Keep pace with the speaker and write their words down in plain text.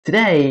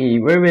Today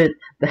we're with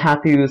the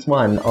happiest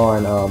one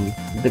on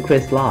the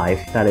quiz live.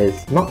 That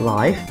is not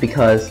live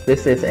because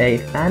this is a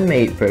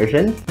fan-made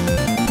version.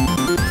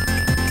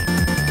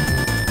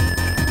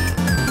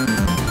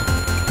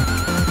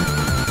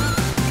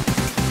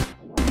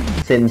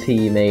 Since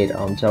he made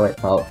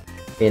Joet out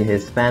in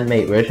his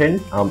fan-made version,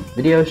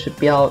 video should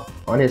be out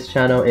on his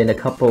channel in a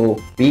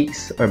couple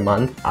weeks or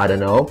months, I don't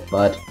know,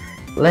 but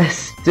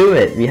let's do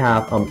it! We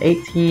have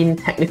 18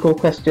 technical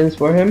questions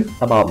for him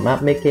about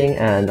map making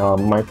and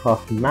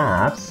Minecraft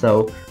maps,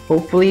 so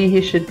hopefully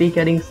he should be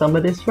getting some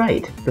of this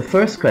right. The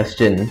first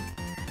question: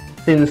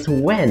 since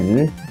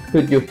when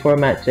could you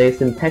format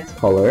JSON text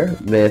color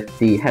with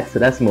the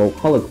hexadecimal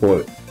color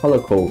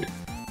code?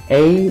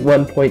 A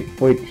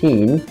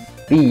 1.14,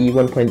 B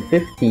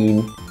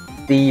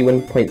 1.15, C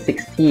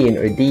 1.16,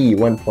 or D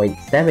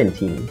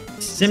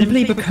 1.17?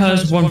 Simply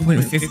because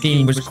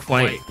 1.15 was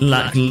quite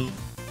lackluster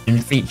in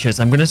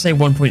features, I'm gonna say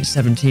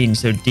 1.17,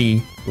 so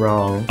D.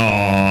 Wrong.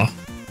 Aww.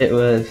 It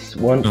was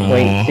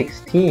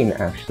 1.16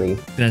 actually.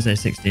 Did I say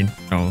 16?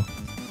 Oh.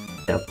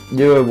 Yep,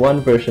 you're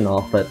one version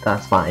off, but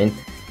that's fine.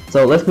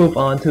 So let's move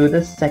on to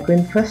the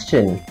second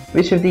question.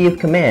 Which of these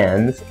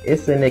commands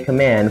isn't a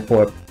command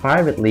for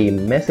privately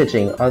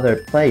messaging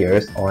other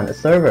players on a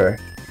server?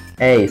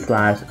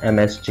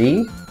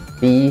 A/MSG,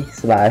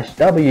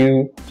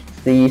 B/W,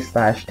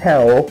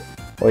 C/tell,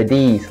 or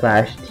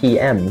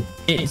D/TM?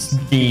 It's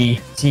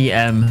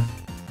D/TM.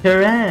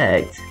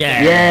 Correct!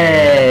 Yeah.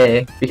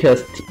 Yay!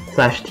 Because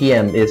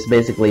 /TM is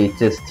basically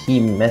just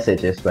team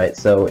messages, right?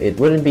 So it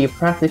wouldn't be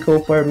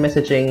practical for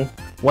messaging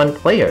one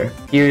player.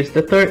 Here's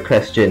the third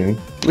question.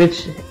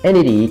 Which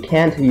entity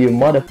can't you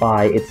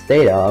modify its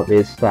data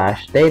with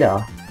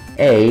 /data?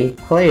 A.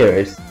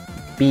 Players,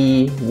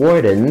 B.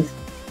 Wardens,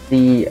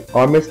 C.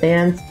 Armor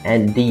stands,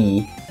 and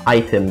D.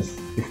 Items.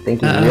 He's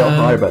thinking real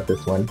hard about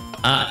this one.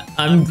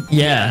 I'm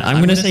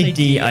gonna say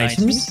D.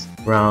 Items.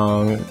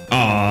 Wrong.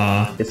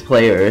 Aww. It's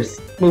players.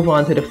 Move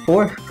on to the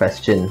fourth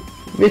question.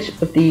 Which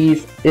of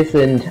these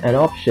isn't an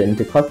option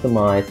to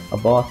customize a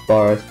boss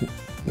bar's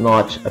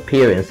notch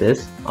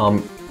appearances?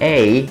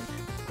 A.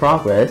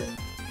 Progress,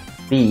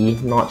 B.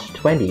 Notch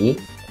 20,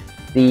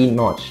 C.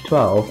 Notch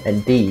 12,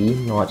 and D.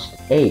 Notch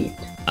 8.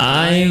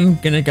 I'm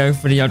gonna go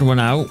for the odd one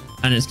out,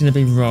 and it's gonna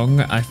be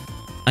wrong.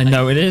 I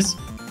know it is,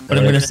 but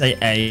I'm gonna say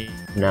A.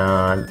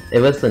 Nah, it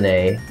was an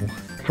A.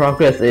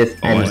 Progress is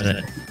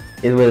N.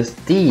 It was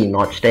D,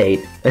 notched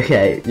 8.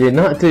 Okay, you're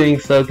not doing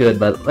so good,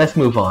 but let's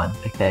move on.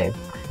 Okay.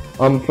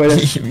 For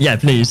the yeah,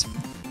 please.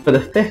 For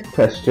the fifth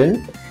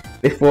question,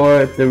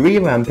 before the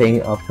revamping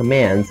of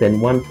commands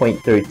in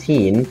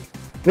 1.13,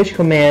 which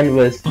command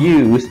was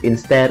used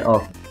instead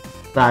of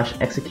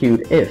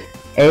 /execute if?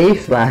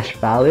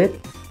 A/valid,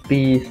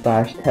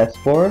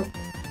 B/test4,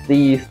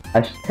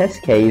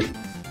 C/testcase,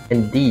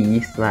 and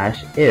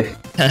D/if.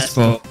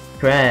 Test4.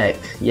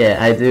 Correct. Yeah,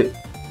 I do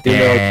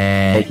know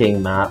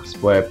making maps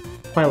for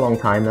quite a long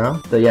time now.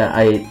 So yeah,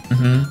 I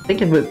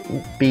think it would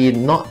be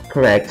not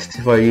correct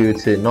for you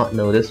to not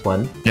know this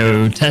one.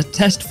 No,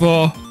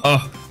 test4.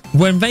 Oh,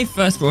 when they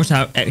first brought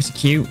out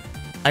execute,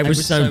 I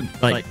was so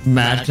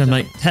mad because I'm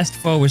like,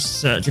 test4 was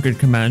such a good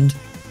command.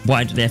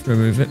 Why did they have to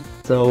remove it?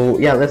 So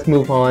yeah, let's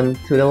move on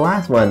to the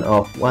last one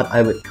of what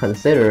I would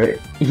consider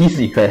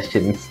easy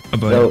questions.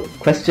 So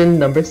question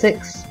number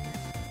 6.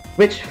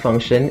 Which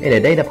function in a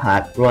data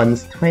pack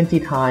runs 20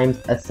 times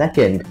a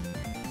second?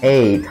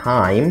 A.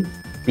 Time,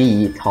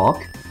 B.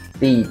 Talk,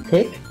 C.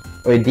 Tick,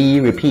 or D.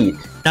 Repeat?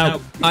 Now,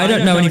 I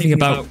don't know anything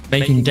about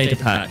making data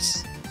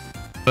packs,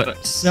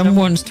 but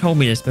someone's told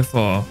me this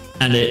before,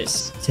 and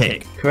it's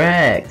tick.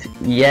 Correct!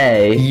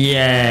 Yay!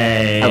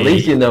 Yay! At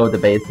least you know the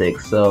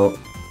basics, so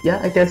yeah,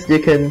 I guess you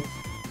can.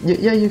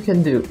 You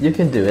can do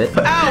it.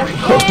 Ow!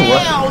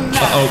 What?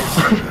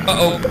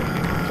 Uh-oh.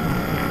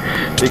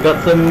 We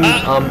got some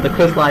the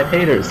Quiz Live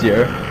haters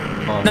here.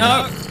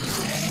 No!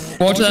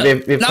 Water!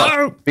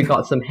 We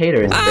got some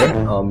haters here.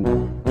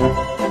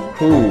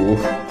 Cool.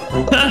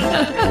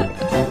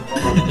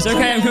 It's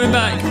okay, I'm coming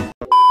back.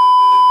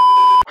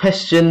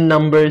 Question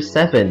number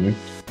 7.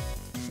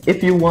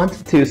 If you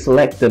want to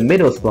select the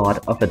middle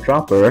slot of a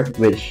dropper,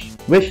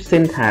 which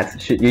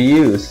syntax should you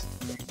use?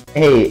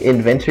 A.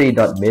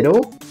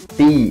 Inventory.middle,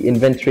 B.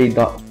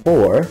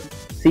 Inventory.for,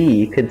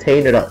 C.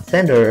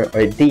 Container.center,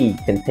 or D.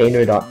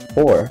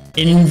 Container.for?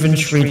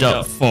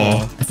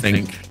 Inventory.for, I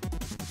think.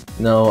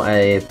 No,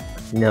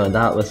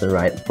 that wasn't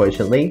right,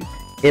 unfortunately.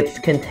 It's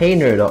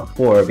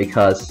container.for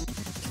because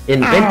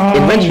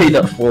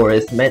inventory.for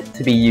is meant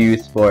to be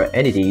used for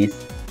entities,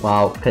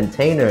 while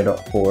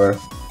container.for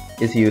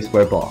is used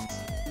for blocks.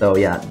 So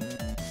yeah,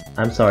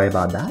 I'm sorry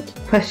about that.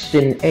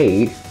 Question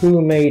 8.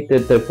 Who made the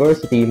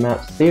diversity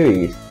map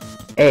series?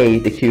 A.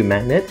 The Q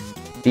Magnet,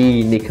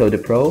 B. Nico the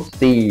Pro,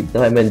 C.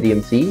 Diamond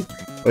DMC,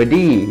 or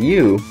D.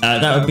 You?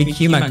 That would be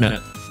Q Magnet.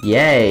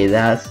 Yay,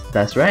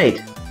 that's right.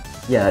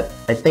 Yeah,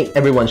 I think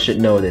everyone should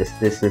know this.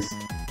 This is,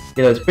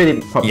 it's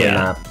pretty popular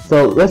map.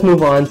 So let's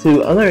move on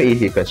to another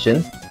easy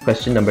question.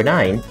 Question number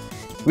 9.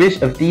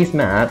 Which of these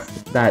maps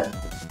that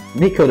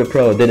Nico the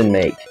Pro didn't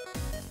make?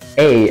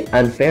 A.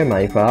 Unfair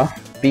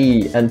Minecraft,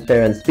 B.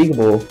 Unfair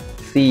Unspeakable,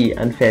 C.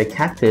 Unfair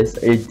Cactus,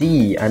 or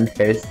D.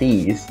 Unfair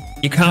Seas?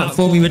 You can't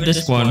fool me with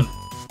this one.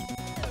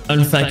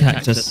 Unfair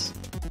cactus.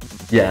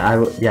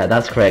 Yeah,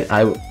 that's correct.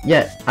 I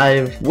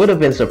would have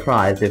been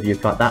surprised if you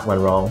got that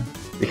one wrong,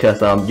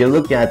 because you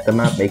look at the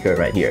map maker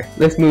right here.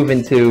 Let's move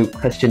into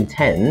question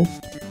 10.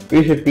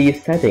 Which of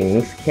these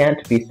settings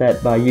can't be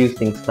set by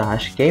using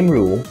 /game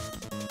rule?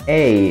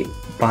 A.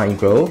 Vine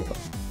growth,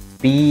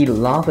 B.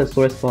 Lava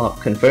source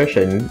block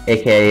conversion,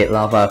 aka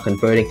lava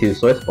converting to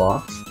source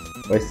blocks,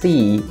 or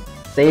C.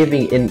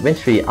 Saving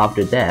inventory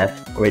after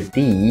death, or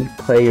D.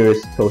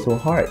 Player's total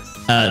hearts?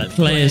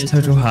 Player's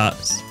total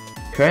hearts.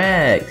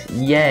 Correct!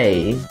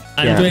 Yay!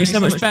 I'm doing so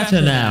much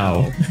better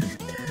now.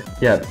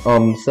 Yeah,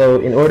 so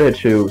in order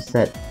to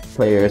set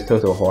player's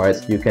total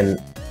hearts, you can,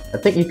 I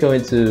think you go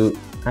into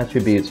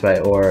attributes, right,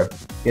 or,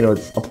 you know,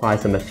 apply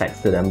some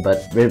effects to them,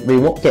 but we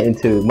won't get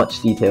into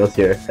much details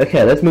here.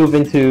 Okay, let's move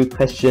into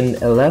question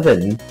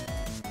 11.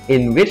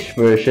 In which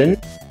version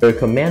were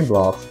command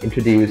blocks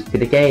introduced to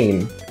the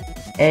game?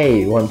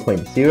 A.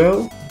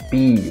 1.0,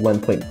 B.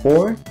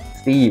 1.4,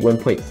 C.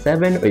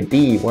 1.7, or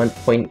D.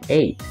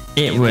 1.8?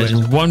 It was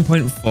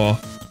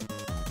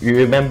 1.4. You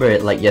remember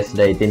it like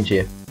yesterday, didn't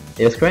you?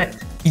 It was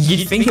correct.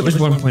 You'd think it was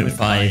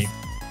 1.5,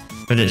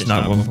 but it's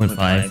not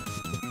 1.5.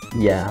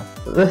 Yeah.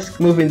 Let's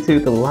move into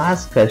the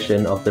last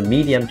question of the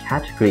medium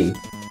category.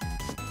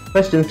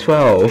 Question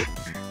 12.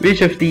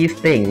 Which of these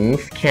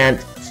things can't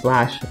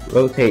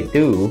 /rotate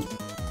do?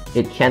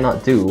 It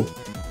cannot do.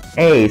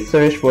 A.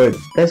 Search for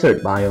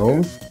desert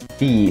biomes,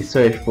 B.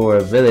 Search for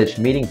village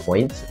meeting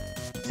points,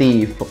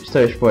 C.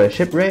 Search for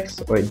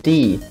shipwrecks, or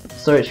D.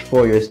 Search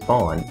for your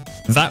spawn?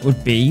 That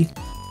would be...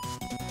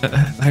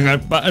 hang on,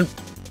 button.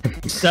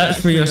 Search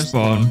for your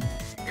spawn.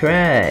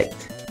 Correct!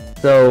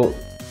 So,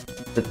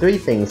 the three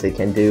things it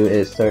can do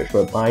is search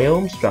for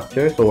biome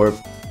structures, or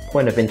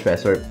point of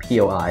interest, or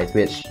POIs,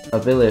 which a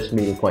village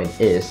meeting point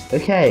is.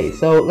 Okay,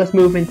 so let's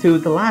move into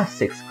the last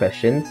 6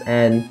 questions,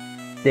 and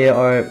they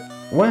are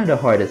one of the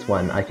hardest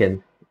one I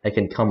can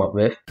come up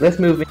with. Let's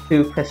move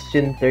into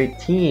question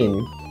 13.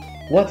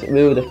 What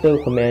will the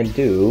fill command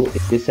do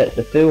if you set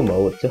the fill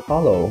mode to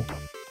hollow?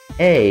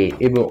 A.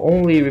 It will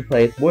only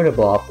replace water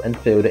blocks and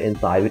fill the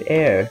inside with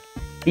air.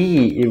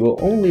 B. It will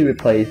only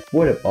replace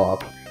water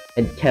blocks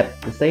and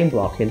kept the same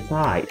block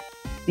inside.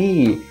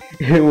 C.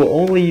 It will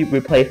only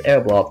replace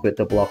air blocks with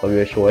the block of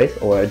your choice,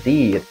 or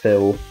D. It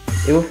will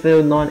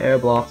fill non-air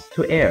blocks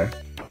to air.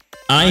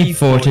 I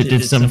thought it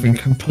did something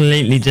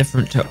completely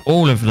different to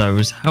all of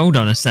those. Hold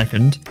on a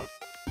second.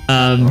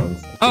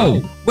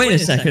 Oh, wait a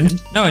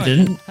second. No, I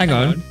didn't. Hang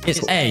on.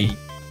 It's A.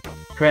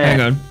 Correct.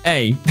 Hang on.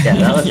 A. Yeah,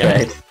 that was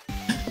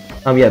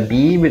right. Yeah,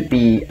 B would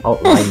be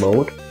outline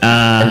mode,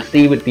 and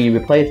C would be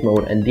replace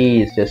mode, and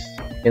D is just,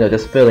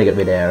 just filling it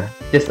with air.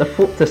 Just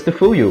to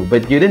fool you,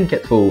 but you didn't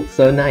get fooled,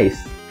 so nice.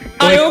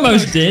 I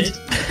almost did!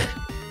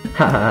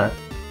 Haha.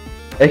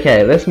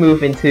 Okay, let's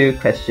move into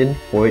question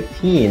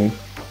 14.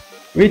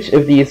 Which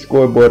of these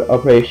scoreboard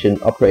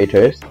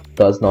operators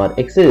does not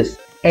exist?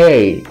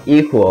 A.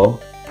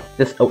 Equal.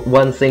 Just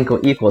one single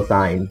equal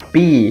sign.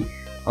 B.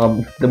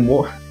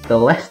 The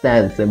less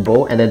than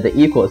symbol and then the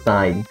equal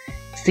sign.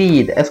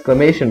 C. The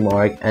exclamation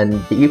mark and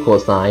the equal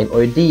sign.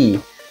 Or D.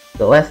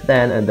 The less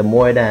than and the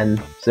more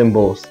than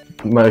symbols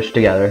merged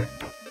together.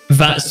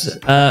 That's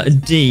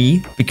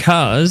D,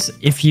 because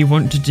if you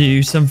want to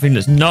do something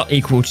that's not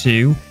equal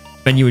to,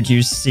 then you would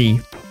use C.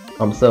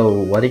 So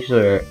what's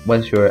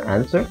your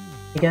answer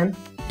again?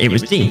 It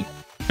was D.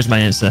 Was my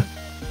answer.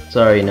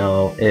 Sorry,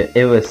 no,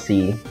 it was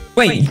C.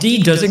 Wait,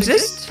 D does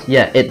exist?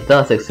 Yeah, it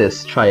does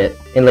exist. Try it.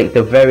 In like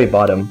the very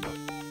bottom.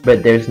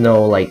 But there's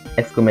no like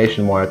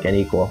exclamation mark and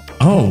equal.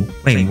 Oh,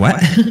 wait,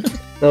 what?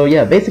 So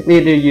yeah, basically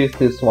they're used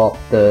to swap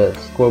the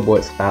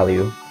scoreboard's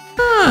value.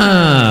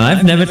 Ah,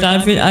 I've never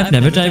dived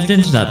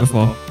into that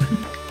before.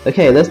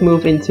 Okay, let's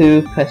move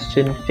into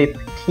question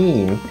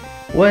 15.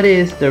 What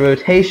is the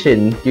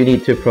rotation you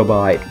need to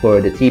provide for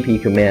the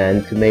TP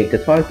command to make the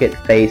target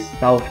face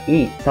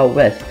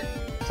southwest?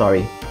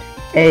 Sorry.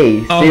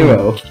 A.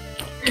 0,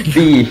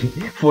 B.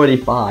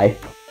 45,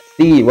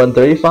 C.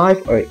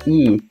 135, or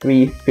E.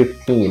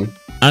 315?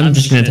 I'm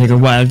just gonna take a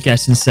wild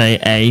guess and say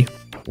A.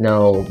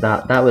 No,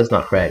 that was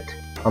not correct.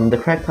 The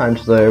correct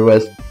answer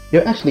was,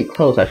 you're actually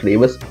close actually, it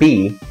was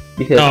B.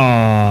 Because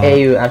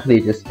A will actually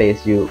just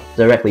face you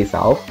directly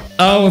south.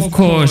 Oh, of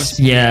course,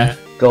 yeah.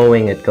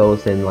 It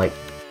goes in like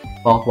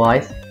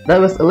clockwise. That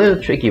was a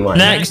little tricky one.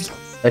 Next!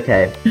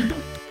 Okay.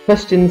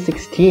 Question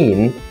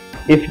 16.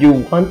 If you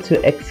want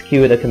to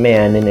execute a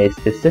command in a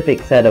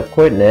specific set of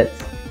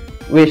coordinates,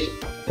 which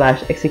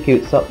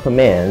 /execute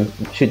subcommand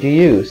should you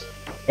use?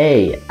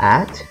 A.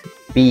 At,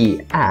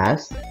 B.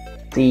 As,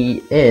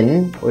 C.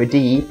 In, or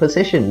D.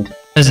 Positioned?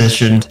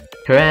 Positioned.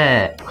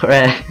 Correct.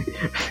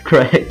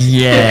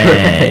 Yeah.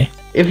 Correct.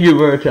 If you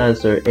were to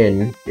answer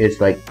in, it's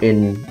like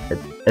in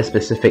a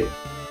specific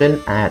function.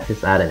 At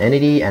is at an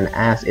entity, and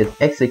as is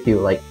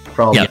execute like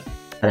from an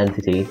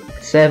entity.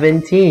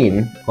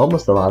 17.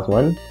 Almost the last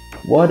one.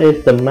 What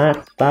is the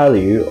max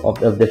value of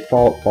the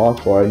default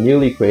boss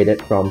newly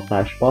created from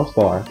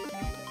 /bossbar?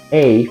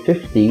 A.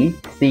 50,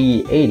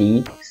 C.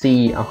 80,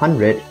 C.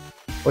 100,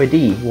 or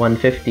D.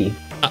 150?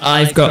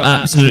 I've got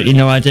absolutely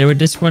no idea with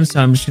this one,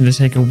 so I'm just going to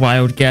take a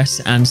wild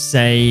guess and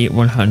say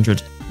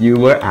 100. You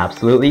were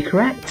absolutely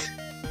correct.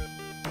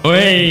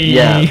 Oi!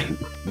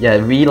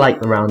 Yeah, we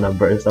like the round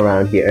numbers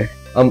around here.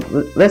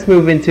 Let's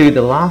move into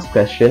the last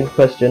question,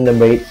 question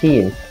number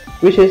 18,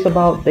 which is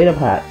about data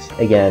packs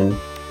again.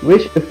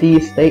 Which of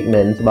these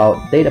statements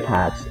about data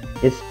packs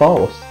is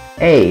false?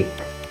 A.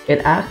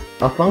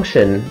 A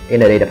function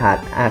in a data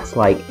pack acts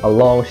like a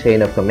long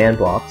chain of command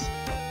blocks.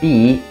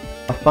 B.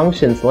 A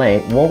function's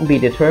length won't be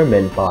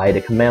determined by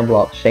the command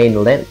block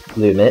chain length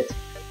limit.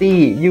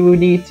 C. You will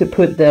need to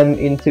put them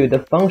into the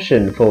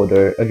function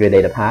folder of your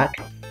data pack.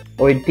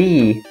 Or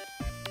D.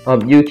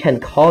 You can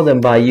call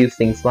them by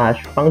using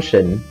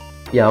 /function.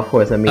 Yeah, of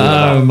course, I mean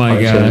about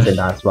functions in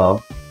that as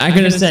well. I'm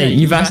gonna say,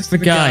 you've asked the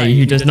guy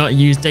who does not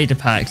use data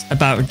packs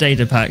about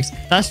data packs.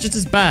 That's just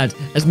as bad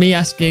as me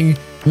asking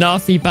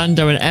Nafi,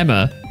 Bando, and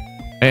Emma.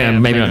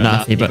 Maybe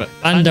not Nafi, but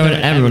Bando and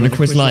Emma on the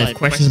quiz live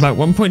questions about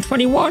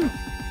 1.21.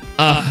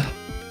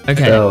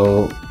 Okay.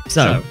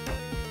 So,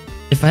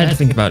 if I had to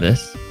think about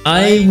this,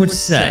 I would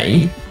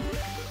say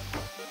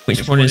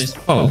which one is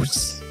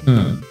false.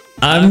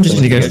 I'm just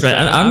gonna go straight.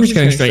 I'm just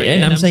going straight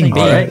in. I'm saying B.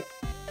 Alright.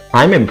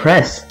 I'm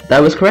impressed.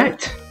 That was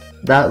correct.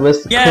 That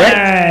was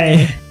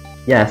correct.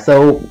 Yeah,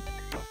 so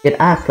it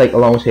acts like a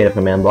long chain of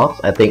command blocks.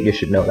 I think you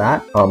should know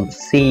that.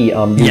 C,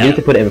 you need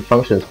to put it in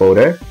functions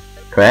folder.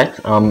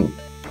 Correct.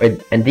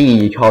 And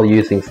D, you call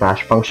using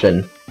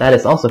 /function. That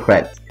is also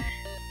correct.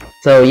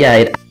 So yeah,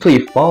 it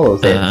actually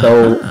follows it.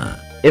 So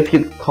if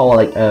you call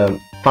like a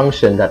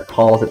function that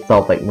calls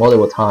itself like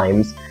multiple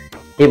times,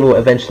 it will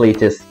eventually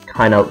just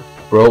kind of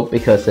broke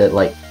because it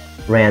like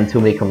ran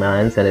too many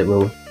commands and it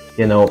will,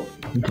 you know,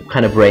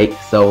 kind of break.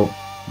 So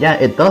yeah,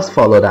 it does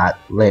follow that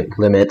length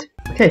limit.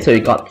 Okay, so you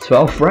got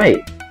 12 right.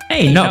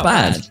 Hey, not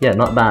bad. Yeah,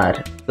 not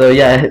bad. So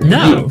yeah,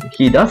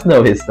 he does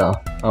know his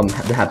stuff.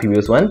 The Happy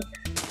Wheels one.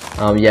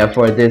 Yeah,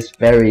 for this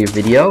very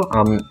video,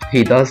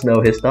 he does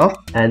know his stuff,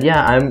 and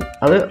yeah,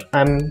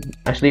 I'm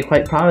actually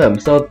quite proud of him.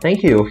 So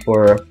thank you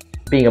for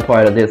being a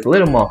part of this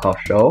little mock-off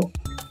show.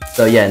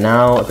 So yeah,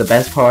 now the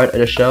best part of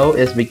the show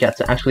is we get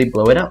to actually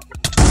blow it up.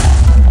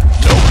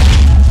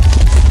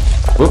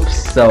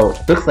 Oops, so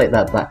looks like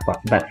that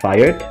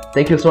backfired.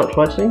 Thank you so much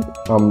for watching.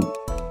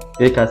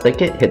 If you guys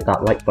like it, hit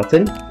that like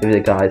button. If you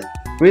guys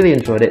really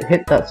enjoyed it,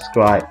 hit that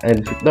subscribe,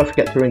 and don't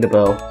forget to ring the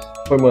bell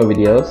for more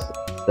videos.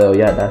 So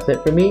yeah, that's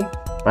it for me.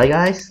 Bye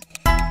guys!